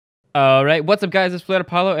Alright, what's up guys, it's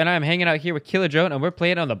FlaredApollo, and I'm hanging out here with KillaDrone, and we're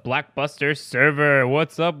playing on the Blockbuster server.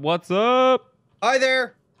 What's up, what's up? Hi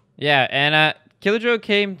there. Yeah, and KillaDrone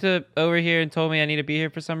came over here and told me I need to be here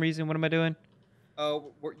for some reason. What am I doing?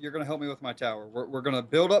 You're gonna help me with my tower. We're gonna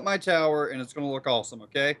build up my tower, and it's gonna look awesome.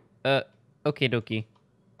 Okay. Okay dokie.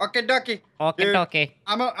 Okay, ducky. Okay Dude, dokie.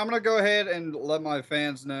 I'm gonna go ahead and let my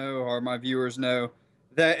fans know, or my viewers know,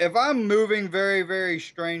 that if I'm moving very, very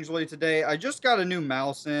strangely today, I just got a new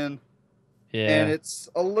mouse in, and Yeah. it's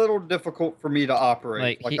a little difficult for me to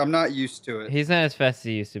operate. Like, I'm not used to it. he's not as fast as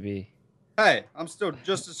he used to be. Hey, I'm still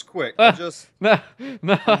just as quick. No,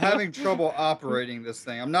 I'm having trouble operating this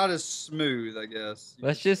thing. I'm not as smooth, I guess.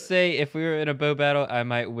 Let's just say if we were in a bow battle, I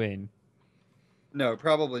might win. No,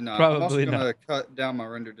 probably not. I'm also Probably going to not. cut down my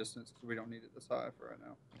render distance because we don't need it this high for right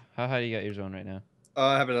now. How high do you got yours on right now?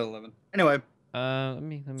 I have it at 11. Anyway. Let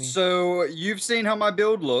me. So, you've seen how my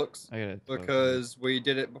build looks I got it. because we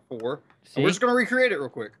did it before. See? We're just going to recreate it real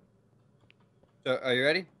quick. So, are you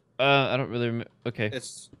ready? I don't really remember. Okay.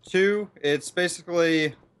 It's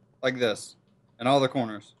basically like this in all the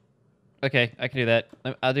corners. Okay, I can do that.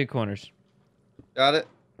 I'll do corners. Got it?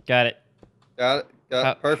 Got it. Got it?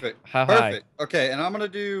 Got it. Perfect. How Perfect. High? Okay, and I'm going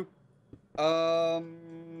to do,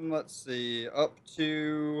 let's see, up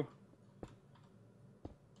to...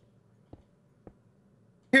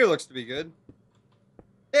 Here looks to be good.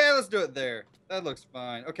 Yeah, let's do it there. That looks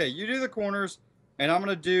fine. Okay, you do the corners, and I'm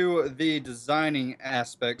going to do the designing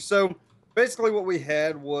aspect. So, basically what we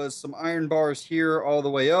had was some iron bars here all the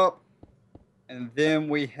way up. And then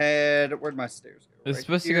we had... Where'd my stairs go? It's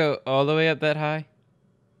supposed to go all the way up that high?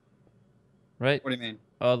 Right? What do you mean?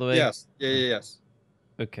 All the way? Yes. Yes.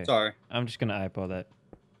 Okay. Sorry. I'm just going to eyeball that.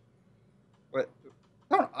 What?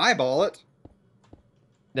 Don't eyeball it.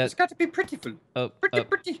 It's got to be prettyful. Oh,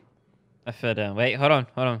 pretty. I fell down. Wait, hold on.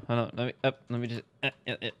 Let me just...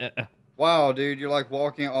 Wow, dude, you're like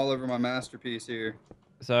walking all over my masterpiece here.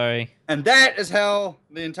 Sorry. And that is how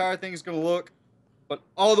the entire thing is going to look, but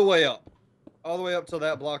all the way up. All the way up to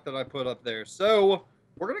that block that I put up there. So,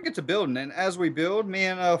 we're going to get to building, and as we build, me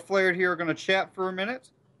and Flared here are going to chat for a minute,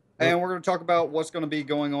 and we're going to talk about what's going to be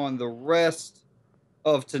going on the rest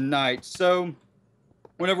of tonight. So...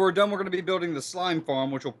 Whenever we're done, we're going to be building the slime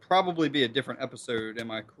farm, which will probably be a different episode.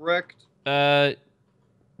 Am I correct?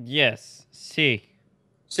 Yes. Si.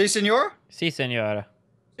 Si, senor? Si, senora.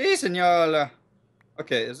 Si, senora.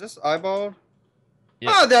 Okay, is this eyeballed?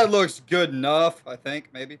 Yep. Oh, that looks good enough, I think.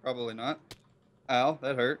 Maybe, probably not. Ow,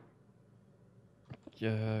 that hurt.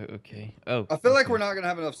 Yeah, okay. Oh. I feel like we're not going to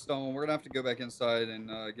have enough stone. We're going to have to go back inside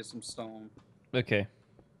and get some stone. Okay.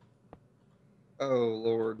 Oh,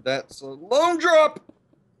 Lord. That's a lone drop!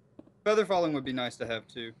 Feather falling would be nice to have,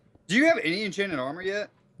 too. Do you have any enchanted armor yet?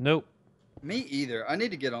 Nope. Me either. I need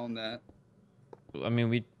to get on that. I mean,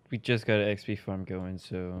 we just got an XP farm going,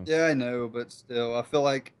 so... Yeah, I know, but still, I feel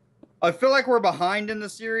like we're behind in the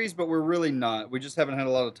series, but we're really not. We just haven't had a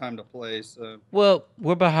lot of time to play, so... Well,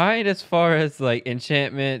 we're behind as far as, like,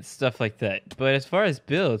 enchantments, stuff like that. But as far as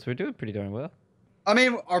builds, we're doing pretty darn well. I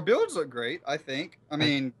mean, our builds look great, I think. I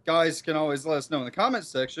mean, guys can always let us know in the comments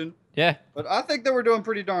section. Yeah. But I think that we're doing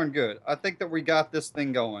pretty darn good. I think that we got this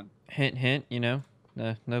thing going. Hint, hint, you know.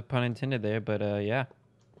 No pun intended there, but, yeah.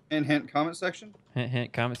 Hint, hint, comment section? Hint,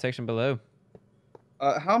 hint, comment section below.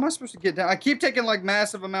 How am I supposed to get down? I keep taking, like,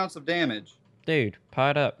 massive amounts of damage. Dude,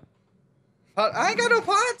 pot up. Pot? I ain't got no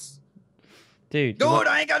pots! Dude,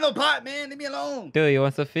 I ain't got no pot, man. Leave me alone. Dude, you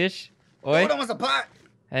want some fish? Oi? Dude, I want some pot.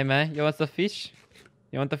 Hey, man, you want some fish?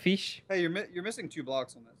 You want the fish? Hey, you're missing 2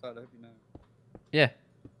 blocks on that side, I hope you know. Yeah. Okay.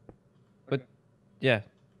 But, yeah.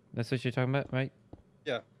 That's what you're talking about, right?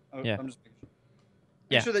 Yeah. Yeah. I'm just making sure.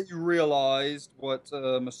 Make sure that you realized what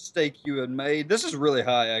mistake you had made. This is really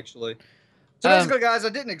high, actually. So basically, guys, I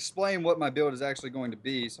didn't explain what my build is actually going to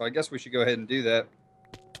be, so I guess we should go ahead and do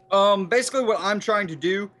that. Basically, what I'm trying to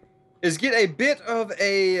do is get a bit of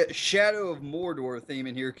a Shadow of Mordor theme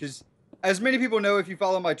in here, because as many people know, if you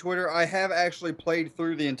follow my Twitter, I have actually played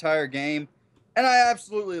through the entire game, and I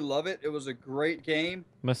absolutely love it. It was a great game.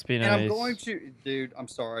 Must be nice. And I'm going to... Dude, I'm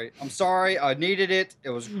sorry. I'm sorry. I needed it.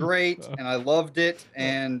 It was great, and I loved it,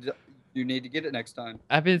 and you need to get it next time.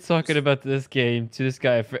 I've been talking about this game to this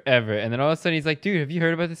guy forever, and then all of a sudden he's like, dude, have you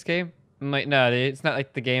heard about this game? I'm like, no, it's not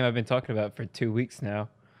like the game I've been talking about for 2 weeks now.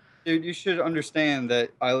 Dude, you should understand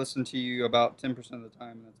that I listen to you about 10% of the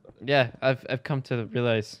time, and that's about it. Yeah, I've come to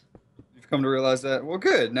realize... You've come to realize that? Well,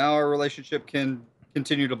 good. Now our relationship can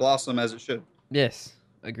continue to blossom as it should. Yes,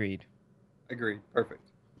 agreed. Agreed.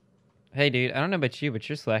 Perfect. Hey, dude, I don't know about you, but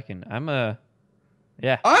you're slacking.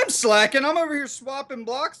 Yeah. I'm slacking. I'm over here swapping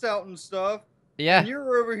blocks out and stuff. Yeah. And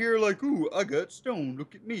you're over here like, ooh, I got stone.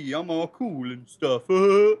 Look at me. I'm all cool and stuff.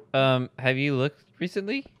 Have you looked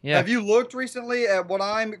recently? Yeah. Have you looked recently at what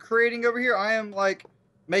I'm creating over here? I am like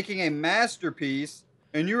making a masterpiece,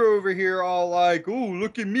 and you're over here all like, ooh,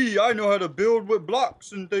 look at me. I know how to build with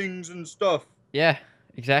blocks and things and stuff. Yeah,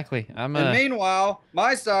 exactly. And meanwhile,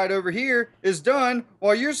 my side over here is done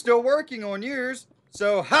while you're still working on yours.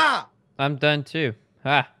 So, ha! I'm done too.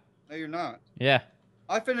 Ha. No, you're not. Yeah.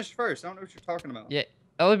 I finished first. I don't know what you're talking about. Yeah.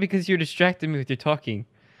 Only because you're distracting me with your talking.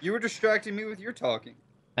 You were distracting me with your talking.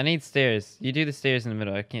 I need stairs. You do the stairs in the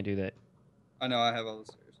middle. I can't do that. I know. I have all the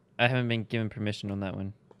stairs. I haven't been given permission on that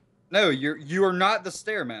one. No, you are not the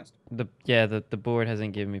stairmaster. The board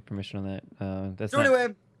hasn't given me permission on that. That's so not...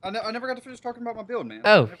 anyway, I never got to finish talking about my build, man.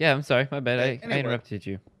 Oh, yeah, I'm sorry. My bad. Anyway. I interrupted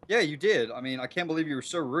you. Yeah, you did. I mean, I can't believe you were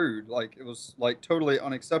so rude. Like, it was, like, totally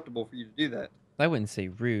unacceptable for you to do that. I wouldn't say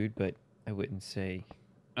rude, but I wouldn't say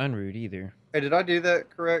unrude either. Hey, did I do that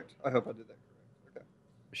correct? I hope I did that correct. Okay.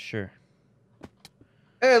 Sure.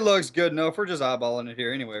 Hey, it looks good enough. We're just eyeballing it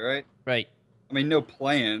here anyway, right? Right. I mean, no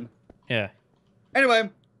plan. Yeah. Anyway,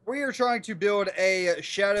 we are trying to build a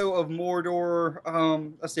Shadow of Mordor.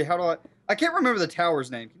 Let's see, how do I can't remember the tower's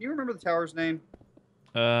name. Can you remember the tower's name?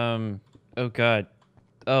 Oh, God.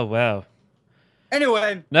 Oh, wow.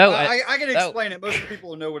 Anyway, no, I can explain it. Most of the people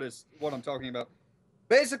will know what I'm talking about.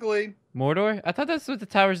 Basically, Mordor? I thought that's what the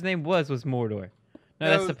tower's name was Mordor. No,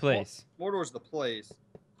 that's the place. Mordor's the place.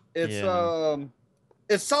 It's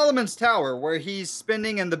it's Solomon's Tower, where he's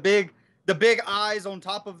spinning, and the big eyes on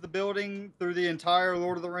top of the building through the entire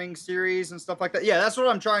Lord of the Rings series and stuff like that. Yeah, that's what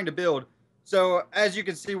I'm trying to build. So as you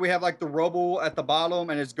can see, we have like the rubble at the bottom,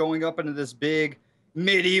 and it's going up into this big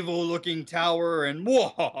medieval-looking tower, and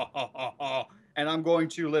and I'm going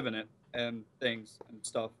to live in it and things and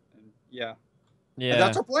stuff, and yeah. Yeah, and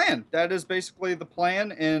that's our plan. That is basically the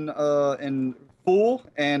plan in full,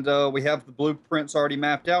 and we have the blueprints already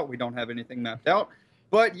mapped out. We don't have anything mapped out,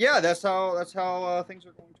 but yeah, that's how things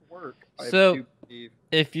are going to work. So,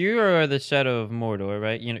 if you are the Shadow of Mordor,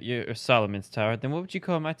 right? You know, you're Solomon's Tower. Then what would you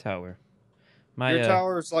call my tower? Your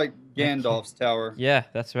tower is like Gandalf's tower. Yeah,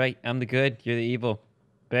 that's right. I'm the good. You're the evil.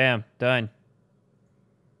 Bam, done.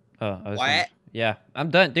 Oh, what? Yeah, I'm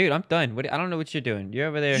done, dude. I'm done. I don't know what you're doing. You're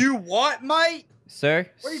over there. You what, mate? Sir?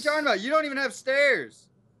 What are you talking about? You don't even have stairs.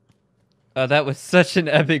 Oh, that was such an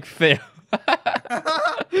epic fail.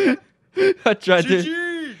 I tried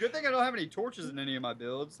to. Good thing I don't have any torches in any of my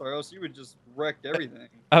builds, or else you would just wreck everything.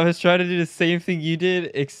 I was trying to do the same thing you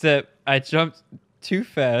did, except I jumped too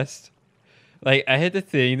fast. Like, I hit the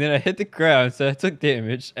thing, then I hit the ground, so I took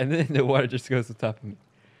damage, and then the water just goes on top of me.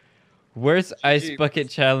 Worst ice bucket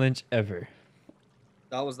challenge ever.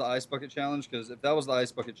 That was the ice bucket challenge? Because if that was the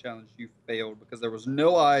ice bucket challenge, you failed because there was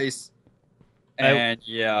no ice and,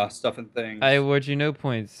 yeah, stuff and things. I award you no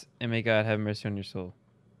points, and may God have mercy on your soul.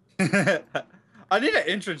 I need an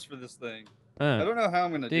entrance for this thing. I don't know how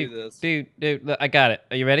I'm going to do this. Dude, look, I got it.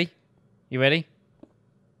 Are you ready? You ready?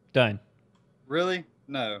 Done. Really?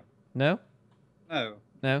 No. No? No.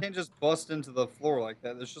 No? You can't just bust into the floor like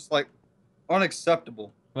that. It's just, like,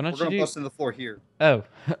 unacceptable. Why don't We're going to bust into the floor here. Oh.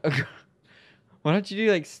 Why don't you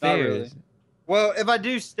do, like, stairs? Not really. Well, if I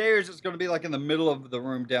do stairs, it's going to be, like, in the middle of the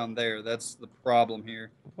room down there. That's the problem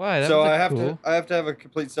here. Why? So I have to have a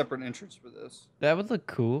complete separate entrance for this. That would look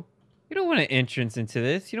cool. You don't want an entrance into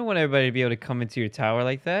this. You don't want everybody to be able to come into your tower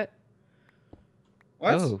like that.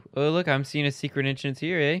 What? Oh, look, I'm seeing a secret entrance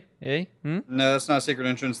here, eh? Eh? Hmm? No, that's not a secret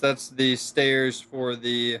entrance. That's the stairs for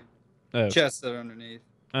the chests that are underneath.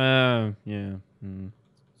 Yeah. Hmm.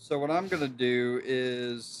 So what I'm going to do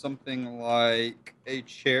is something like a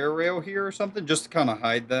chair rail here or something, just to kind of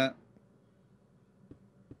hide that.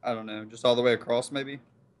 I don't know, just all the way across maybe?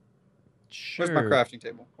 Sure. Where's my crafting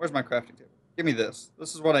table? Where's my crafting table? Give me this.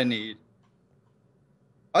 This is what I need.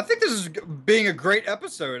 I think this is being a great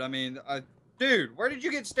episode. I mean, dude, where did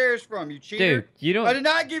you get stairs from, you cheater? Dude, you don't... I did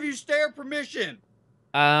not give you stair permission.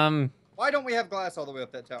 Why don't we have glass all the way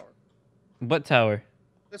up that tower? What tower?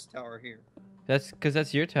 This tower here. That's because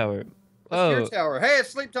that's your tower. That's your tower. Hey, it's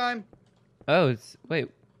sleep time. Oh, wait,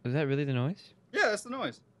 was that really the noise? Yeah, that's the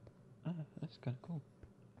noise. Oh, that's kind of cool.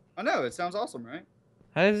 I know, it sounds awesome, right?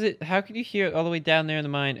 How can you hear it all the way down there in the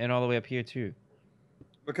mine and all the way up here too?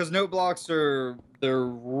 Because note blocks they're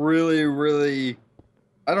really, really,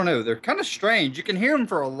 I don't know, they're kind of strange. You can hear them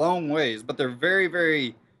for a long ways, but they're very,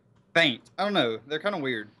 very faint. I don't know, they're kind of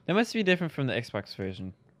weird. That must be different from the Xbox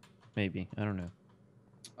version. Maybe, I don't know.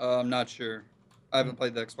 I'm not sure. I haven't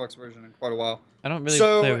played the Xbox version in quite a while. I don't really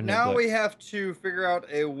play with now we have to figure out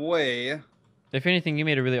a way. If anything, you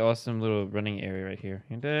made a really awesome little running area right here.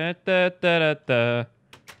 Da, da, da, da, da.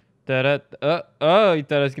 Oh, you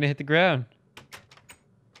thought I was gonna hit the ground.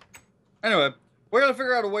 Anyway, we're gonna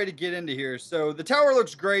figure out a way to get into here. So the tower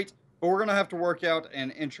looks great, but we're gonna have to work out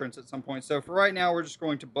an entrance at some point. So for right now, we're just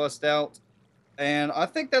going to bust out, and I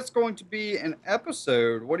think that's going to be an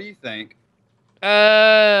episode. What do you think?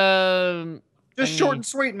 Just short and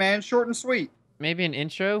sweet, man. Short and sweet. Maybe an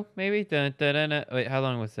intro, maybe? Dun, dun, dun, dun. Wait, how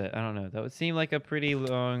long was that? I don't know. That would seem like a pretty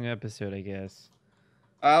long episode, I guess.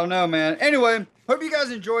 I don't know, man. Anyway, hope you guys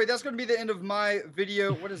enjoyed. That's going to be the end of my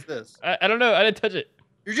video. What is this? I don't know. I didn't touch it.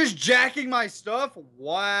 You're just jacking my stuff?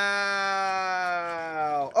 Wow.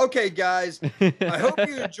 Okay, guys. I hope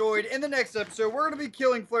you enjoyed. In the next episode, we're going to be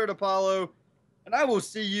killing FlaredApollo, and I will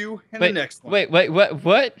see you in the next one. Wait, what?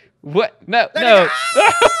 What? No, no.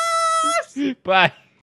 Yes! Bye.